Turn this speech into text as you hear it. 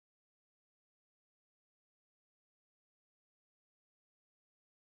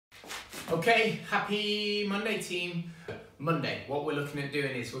Okay, happy Monday team. Monday, what we're looking at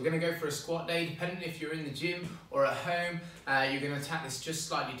doing is we're going to go for a squat day. Depending if you're in the gym or at home, you're going to attack this just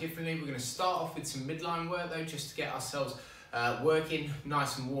slightly differently. We're going to start off with some midline work though, just to get ourselves working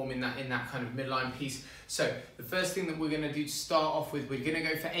nice and warm in that kind of midline piece. So the first thing that we're going to do to start off with, we're going to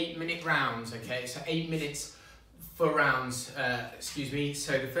go for 8-minute rounds. Okay, so 8 minutes for rounds, excuse me.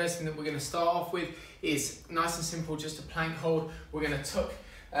 So the first thing that we're going to start off with is nice and simple, just a plank hold. We're going to tuck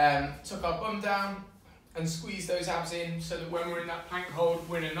our bum down and squeeze those abs in so that when we're in that plank hold,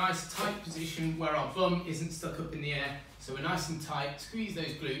 we're in a nice tight position where our bum isn't stuck up in the air. So we're nice and tight, squeeze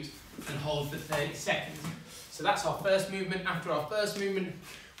those glutes and hold for 30 seconds. So that's our first movement. After our first movement,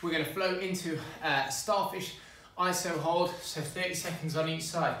 we're going to float into Starfish ISO hold, so 30 seconds on each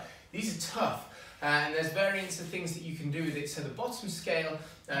side. These are tough. And there's variants of things that you can do with it. So the bottom scale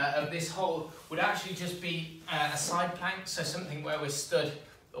of this hold would actually just be a side plank, so something where we're stood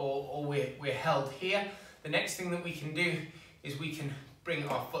or we're held here. The next thing that we can do is we can bring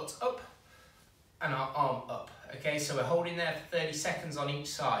our foot up and our arm up. Okay, so we're holding there for 30 seconds on each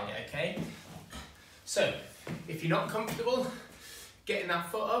side. Okay, so if you're not comfortable getting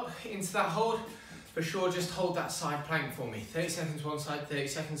that foot up into that hold, for sure just hold that side plank for me. 30 seconds one side, 30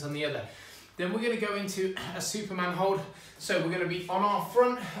 seconds on the other. Then we're going to go into a Superman hold. So we're going to be on our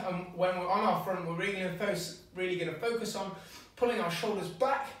front, and when we're on our front, we're really going to focus on pulling our shoulders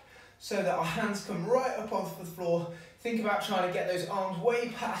back so that our hands come right up off the floor. Think about trying to get those arms way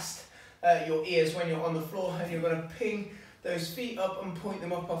past your ears when you're on the floor, and you're going to ping those feet up and point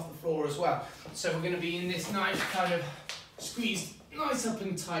them up off the floor as well. So we're going to be in this nice kind of squeezed, nice up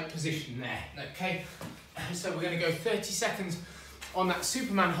and tight position there. Okay, so we're going to go 30 seconds on that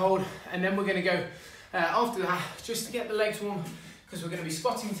Superman hold, and then we're going to go after that, just to get the legs warm, because we're going to be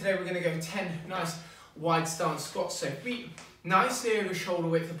squatting today. We're going to go 10 nice wide stance squats, so feet nicely over shoulder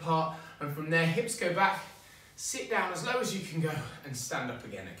width apart, and from there hips go back, sit down as low as you can go and stand up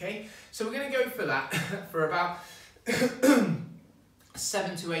again. Okay, so we're going to go for that for about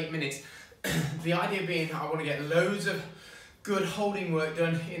 7 to 8 minutes. The idea being I want to get loads of good holding work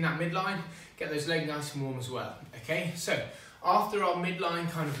done in that midline, get those legs nice and warm as well. Okay, so after our midline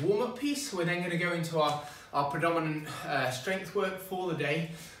kind of warm-up piece, we're then going to go into our predominant strength work for the day,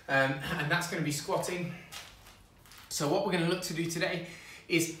 and that's going to be squatting. So what we're going to look to do today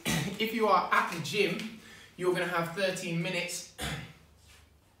is, if you are at the gym, you're going to have 13 minutes,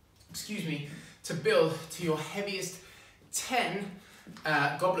 excuse me, to build to your heaviest 10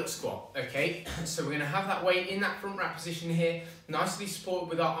 goblet squat. Okay, so we're going to have that weight in that front rack position here, nicely supported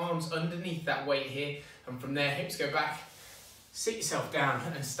with our arms underneath that weight here, and from there hips go back, sit yourself down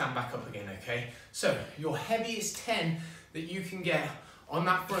and stand back up again. Okay, so your heaviest 10 that you can get on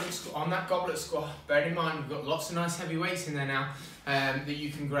that on that goblet squat. Bear in mind, we've got lots of nice heavy weights in there now that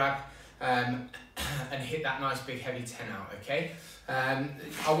you can grab and hit that nice big heavy 10 out. Okay,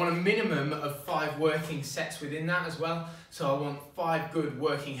 I want a minimum of 5 working sets within that as well, so I want 5 good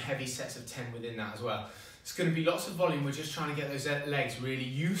working heavy sets of 10 within that as well. It's going to be lots of volume. We're just trying to get those legs really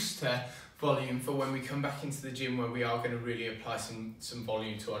used to volume for when we come back into the gym, where we are going to really apply some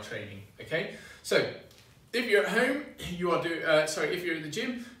volume to our training. Okay, so if you're at home, you are doing, if you're at the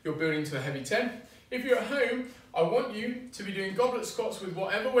gym, you're building to a heavy 10. If you're at home, I want you to be doing goblet squats with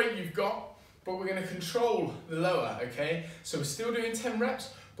whatever weight you've got, but we're going to control the lower. Okay, so we're still doing 10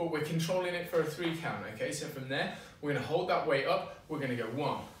 reps, but we're controlling it for a 3 count. Okay, so from there, we're going to hold that weight up. We're going to go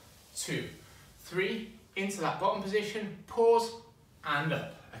 1, 2, 3 into that bottom position, pause and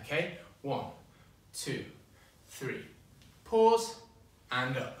up. Okay, 1, 2, 3, pause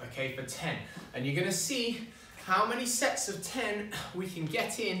and up. Okay, for 10, and you're going to see how many sets of 10 we can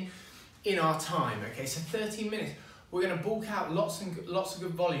get in our time. Okay, so 13 minutes. We're going to bulk out lots of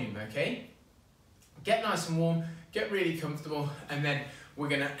good volume. Okay, get nice and warm, get really comfortable, and then we're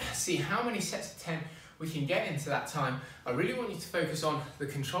going to see how many sets of 10 we can get into that time. I really want you to focus on the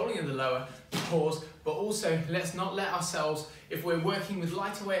controlling of the lower, the pause, but also let's not let ourselves, if we're working with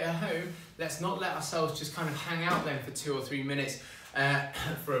lighter weight at home, let's not let ourselves just kind of hang out then for 2 or 3 minutes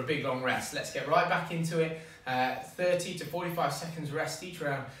for a big long rest. Let's get right back into it. 30 to 45 seconds rest each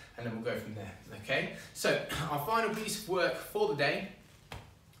round, and then we'll go from there. Okay, so our final piece of work for the day,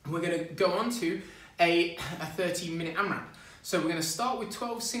 we're going to go on to a 30-minute AMRAP. So we're going to start with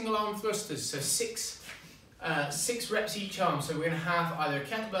 12 single arm thrusters, so 6 reps each arm. So we're going to have either a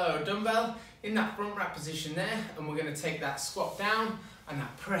kettlebell or a dumbbell in that front rack position there, and we're going to take that squat down and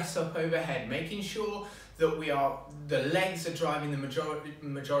that press up overhead, making sure that the legs are driving the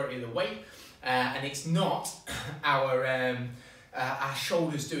majority of the weight, and it's not our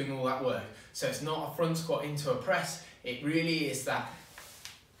shoulders doing all that work. So it's not a front squat into a press. It really is that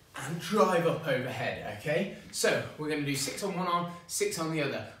and drive up overhead, okay? So we're gonna do 6 on one arm, 6 on the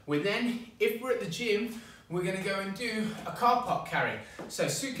other. If we're at the gym, we're gonna go and do a car park carry. So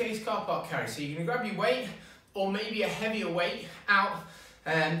suitcase car park carry. So you're gonna grab your weight, or maybe a heavier weight out,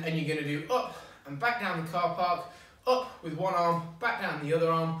 and you're gonna do up and back down the car park, up with one arm, back down the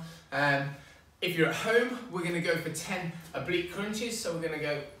other arm. If you're at home, we're gonna go for 10 oblique crunches. So we're gonna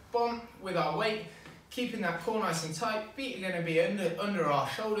go bump with our weight, keeping that core nice and tight, feet are gonna be under our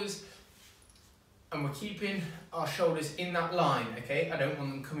shoulders, and we're keeping our shoulders in that line, okay? I don't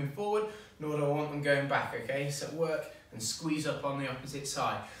want them coming forward, nor do I want them going back, okay? So work and squeeze up on the opposite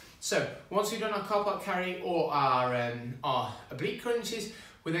side. So once we've done our car park carry or our oblique crunches,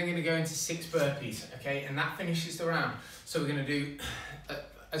 we're then gonna go into 6 burpees, okay? And that finishes the round. So we're gonna do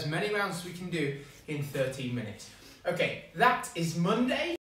as many rounds as we can do in 13 minutes. Okay, that is Monday.